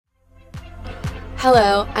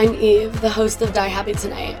Hello, I'm Eve, the host of Die Happy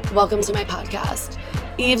Tonight. Welcome to my podcast.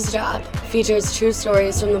 Eavesdrop features true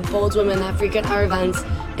stories from the bold women that frequent our events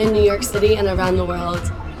in New York City and around the world.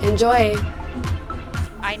 Enjoy!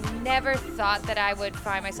 I never thought that I would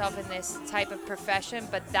find myself in this type of profession,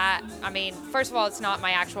 but first of all, it's not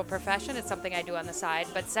my actual profession. It's something I do on the side.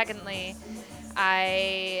 But secondly,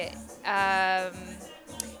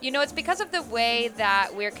 it's because of the way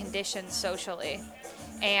that we're conditioned socially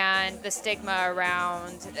and the stigma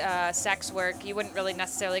around sex work. You wouldn't really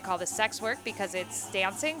necessarily call this sex work because it's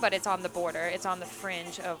dancing, but it's on the border. It's on the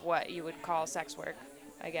fringe of what you would call sex work,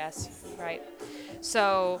 I guess, right?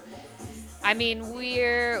 So,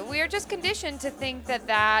 we're just conditioned to think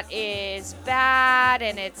that is bad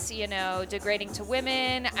and it's, degrading to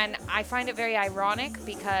women. And I find it very ironic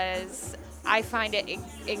because I find it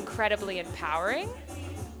incredibly empowering.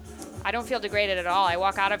 I don't feel degraded at all. I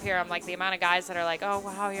walk out of here, I'm like, the amount of guys that are like, oh,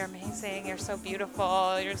 wow, you're amazing. You're so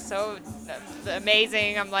beautiful. You're so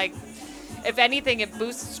amazing. I'm like, if anything, it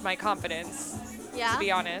boosts my confidence, to be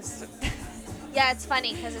honest. Yeah, it's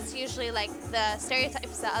funny because it's usually like the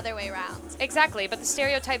stereotypes the other way around. Exactly, but the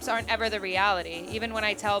stereotypes aren't ever the reality. Even when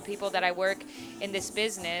I tell people that I work in this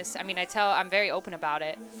business, I'm very open about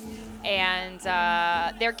it. And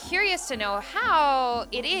they're curious to know how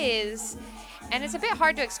it is. And it's a bit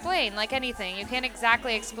hard to explain, like anything. You can't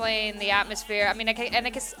exactly explain the atmosphere.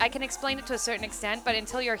 I can explain it to a certain extent, but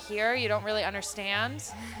until you're here, you don't really understand.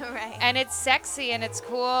 Right. And it's sexy, and it's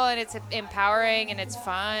cool, and it's empowering, and it's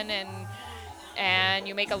fun, and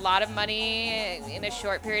you make a lot of money in a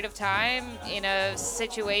short period of time in a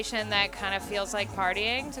situation that kind of feels like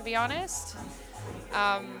partying, to be honest.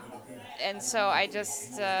 And so I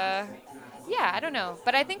just... I don't know.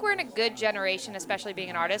 But I think we're in a good generation, especially being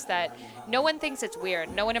an artist, that no one thinks it's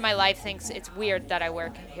weird. No one in my life thinks it's weird that I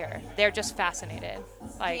work here. They're just fascinated.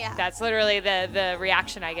 That's literally the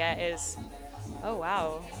reaction I get is, oh,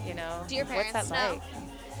 wow, Do your parents what's that know? like?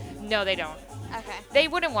 No, they don't. Okay. They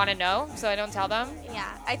wouldn't want to know, so I don't tell them.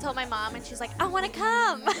 Yeah. I told my mom, and she's like, I want to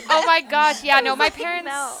come. Oh, my gosh. Yeah, no, my like,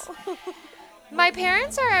 parents... No. My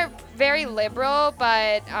parents are very liberal,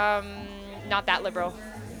 but not that liberal.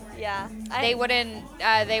 Yeah. They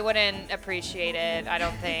wouldn't appreciate it, I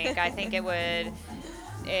don't think. I think it would,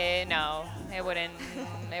 no, it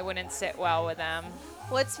wouldn't sit well with them.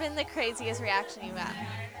 What's been the craziest reaction you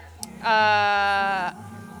got?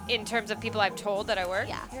 In terms of people I've told that I work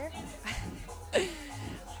here?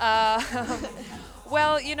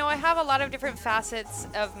 Well, I have a lot of different facets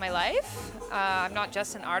of my life. I'm not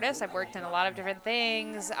just an artist. I've worked in a lot of different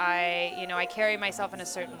things. I carry myself in a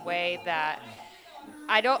certain way that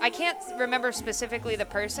I can't remember specifically the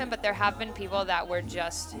person, but there have been people that were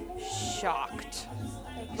just shocked.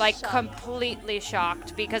 Like shocked. Completely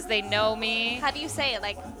shocked because they know me. How do you say it?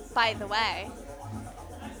 Like, by the way?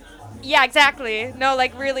 Yeah, exactly. No,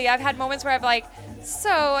 like really, I've had moments where I'm like,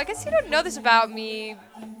 so I guess you don't know this about me,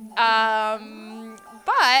 but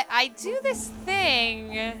I do this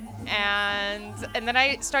thing, and then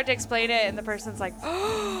I start to explain it, and the person's like,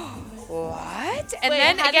 oh, what? And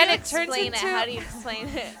then again, it turns into... How do you explain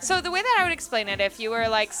it? So the way that I would explain it, if you were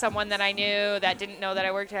like someone that I knew that didn't know that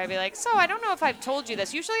I worked here, I'd be like, so I don't know if I've told you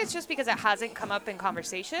this. Usually it's just because it hasn't come up in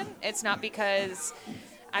conversation. It's not because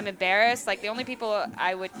I'm embarrassed. Like the only people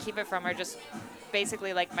I would keep it from are just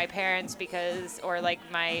basically like my parents or like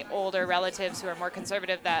my older relatives who are more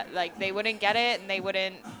conservative that like they wouldn't get it and they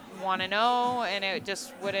wouldn't want to know, and it's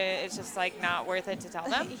just like not worth it to tell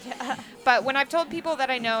them. Yeah. But when I've told people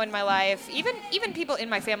that I know in my life, even people in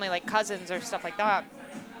my family like cousins or stuff like that,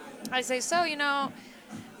 I say, so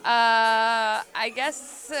I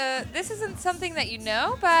guess this isn't something that you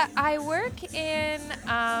know, but I work in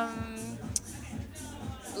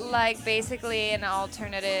like basically an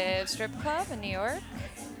alternative strip club in New York.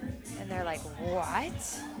 And they're like,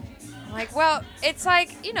 what? I'm like, well, it's like,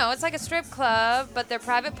 it's like a strip club, but they're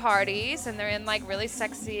private parties and they're in like really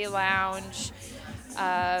sexy lounge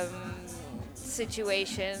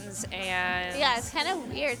situations, and yeah, it's kind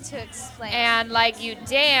of weird to explain. And like you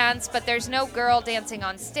dance, but there's no girl dancing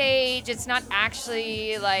on stage. It's not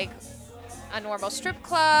actually like a normal strip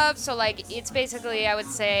club. So like it's basically, I would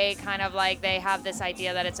say, kind of like they have this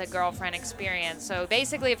idea that it's a girlfriend experience. So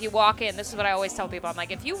basically if you walk in, this is what I always tell people, I'm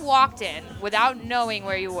like, if you walked in without knowing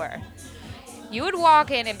where you were, you would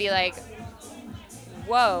walk in and be like,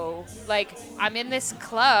 whoa, like I'm in this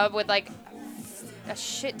club with like a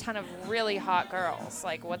shit ton of really hot girls.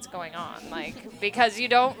 Like what's going on? Like, because you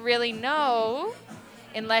don't really know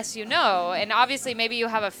unless you know. And obviously maybe you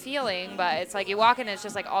have a feeling, but it's like you walk in and it's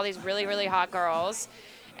just like all these really, really hot girls.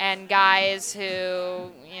 and guys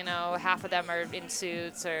who, you know, half of them are in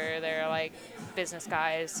suits or they're like business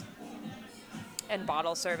guys and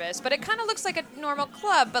bottle service. But it kind of looks like a normal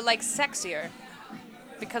club, but like sexier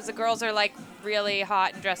because the girls are like really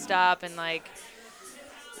hot and dressed up and like,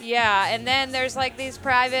 yeah. And then there's like these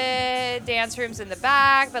private dance rooms in the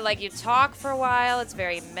back, but like you talk for a while. It's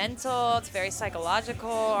very mental. It's very psychological.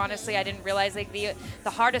 Honestly, I didn't realize like the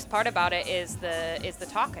hardest part about it is the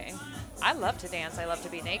talking. I love to dance. I love to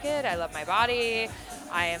be naked. I love my body.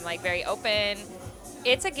 I am like very open.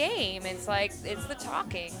 It's a game. It's like, it's the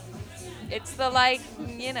talking. It's the like,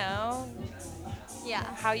 you know, Yeah.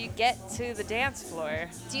 how you get to the dance floor.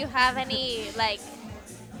 Do you have any like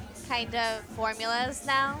kind of formulas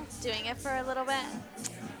now? Doing it for a little bit,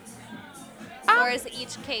 or is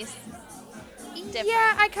each case different?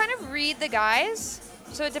 Yeah, I kind of read the guys.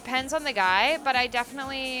 So it depends on the guy, but I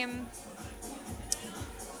definitely,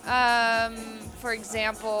 for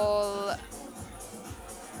example,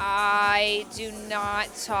 I do not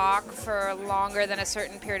talk for longer than a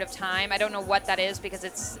certain period of time. I don't know what that is because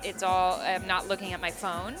it's all, I'm not looking at my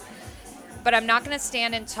phone. But I'm not going to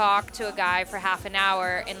stand and talk to a guy for half an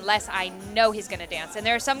hour unless I know he's going to dance. And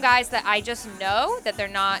there are some guys that I just know that they're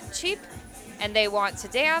not cheap and they want to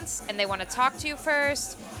dance and they want to talk to you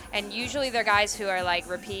first. And usually they're guys who are like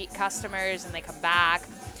repeat customers and they come back.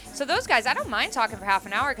 So those guys, I don't mind talking for half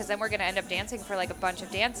an hour because then we're going to end up dancing for like a bunch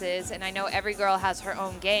of dances. And I know every girl has her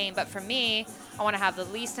own game. But for me, I want to have the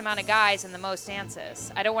least amount of guys and the most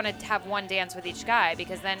dances. I don't want to have one dance with each guy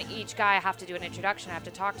because then each guy I have to do an introduction. I have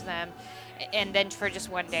to talk to them. And then for just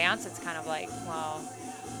one dance, it's kind of like, well.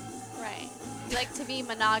 Right. You like to be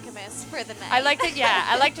monogamous for the night. I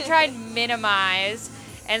like to try and minimize.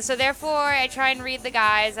 And so therefore, I try and read the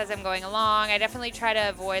guys as I'm going along. I definitely try to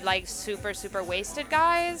avoid like super, super wasted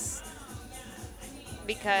guys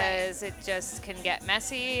because it just can get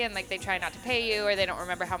messy and like they try not to pay you or they don't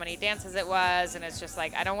remember how many dances it was. And it's just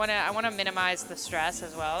like, I want to minimize the stress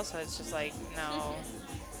as well. So it's just like, no.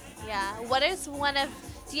 Yeah.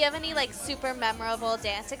 Do you have any like super memorable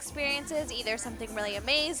dance experiences? Either something really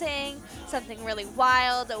amazing, something really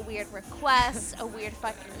wild, a weird request, a weird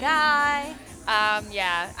fucking guy.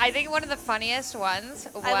 Yeah. I think one of the funniest ones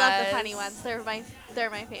was... I love the funny ones. They're my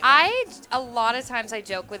favorite. A lot of times I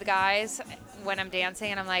joke with guys when I'm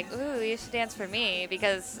dancing and I'm like, ooh, you should dance for me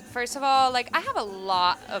because first of all, like I have a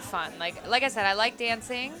lot of fun. Like I said, I like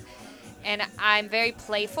dancing. And I'm very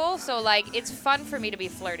playful, so, like, it's fun for me to be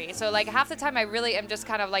flirty. So, like, half the time I really am just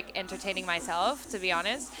kind of, like, entertaining myself, to be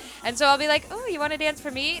honest. And so I'll be like, oh, you want to dance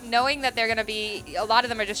for me? Knowing that they're going to be, a lot of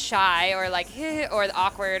them are just shy or, like, or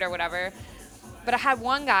awkward or whatever. But I had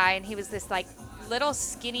one guy, and he was this, like, little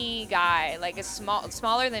skinny guy, like,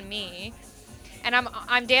 smaller than me. And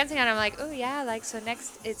I'm dancing, and I'm like, oh, yeah, like, so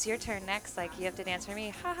next, it's your turn next. Like, you have to dance for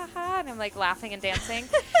me. Ha, ha, ha. And I'm, like, laughing and dancing.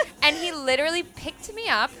 And he literally picked me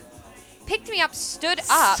up, stood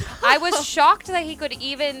up. I was shocked that he could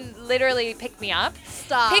even literally pick me up.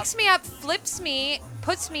 Stop. Picks me up, flips me,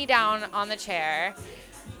 puts me down on the chair,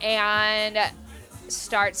 and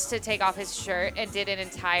starts to take off his shirt and did an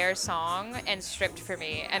entire song and stripped for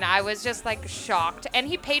me. And I was just like shocked. And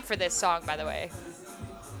he paid for this song, by the way.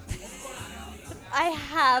 I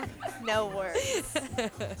have no words.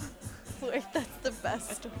 That's the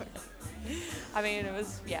best story. I mean, it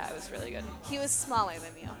was really good. He was smaller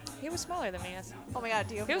than you. He was smaller than me, yes. Oh my god,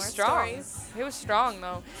 do you have He more was strong. stories? He was strong,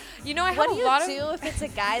 though. You know, I What have do a lot you of... do if it's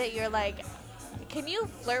a guy that you're like, can you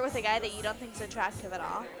flirt with a guy that you don't think is attractive at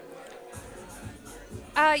all?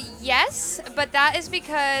 Yes, but that is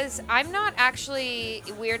because I'm not actually,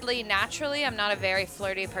 weirdly, naturally, I'm not a very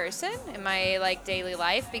flirty person in my, like, daily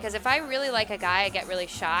life. Because if I really like a guy, I get really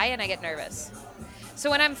shy and I get nervous. So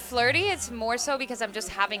when I'm flirty, it's more so because I'm just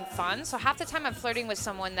having fun. So half the time I'm flirting with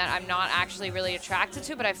someone that I'm not actually really attracted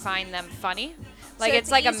to, but I find them funny. Like, So it's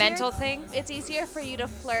like a easier- mental thing. It's easier for you to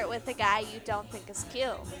flirt with a guy you don't think is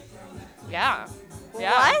cute. Yeah.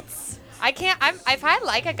 Yeah. What? I can't, if I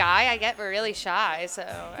like a guy, I get really shy, so.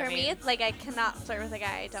 For me, it's like I cannot flirt with a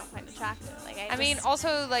guy I don't find attractive. Like I mean,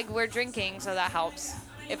 also, like, we're drinking, so that helps.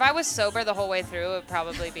 If I was sober the whole way through, it would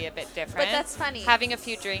probably be a bit different. But that's funny. Having a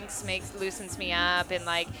few drinks loosens me up, and,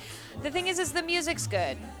 like, the thing is the music's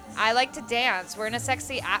good. I like to dance. We're in a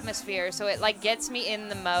sexy atmosphere, so it, like, gets me in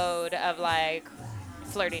the mode of, like,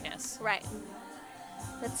 flirtiness. Right.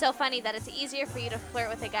 That's so funny that it's easier for you to flirt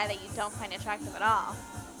with a guy that you don't find attractive at all.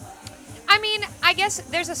 I mean, I guess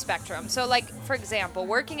there's a spectrum. So, like, for example,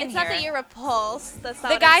 working in It's here. not that you're repulsed. That's not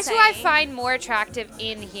The what I'm guys who I saying. find more attractive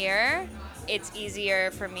in here, it's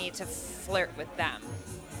easier for me to flirt with them.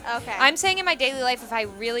 Okay. I'm saying in my daily life, if I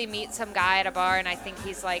really meet some guy at a bar and I think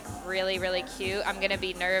he's like really, really cute, I'm gonna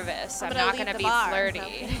be nervous. I'm not gonna be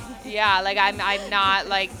flirty. Yeah, like I'm not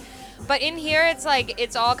like. But in here, it's like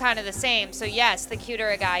it's all kind of the same. So yes, the cuter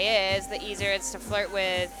a guy is, the easier it's to flirt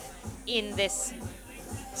with in this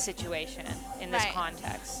situation, in this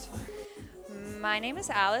context. My name is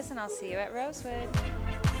Alice, and I'll see you at Rosewood.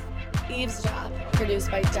 Eavesdrop, produced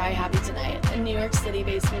by Die Happy Tonight, a New York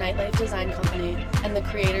City-based nightlife design company and the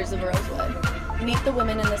creators of Rosewood. Meet the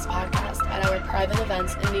women in this podcast at our private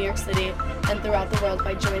events in New York City and throughout the world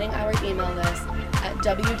by joining our email list at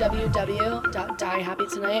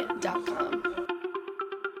www.diehappytonight.com.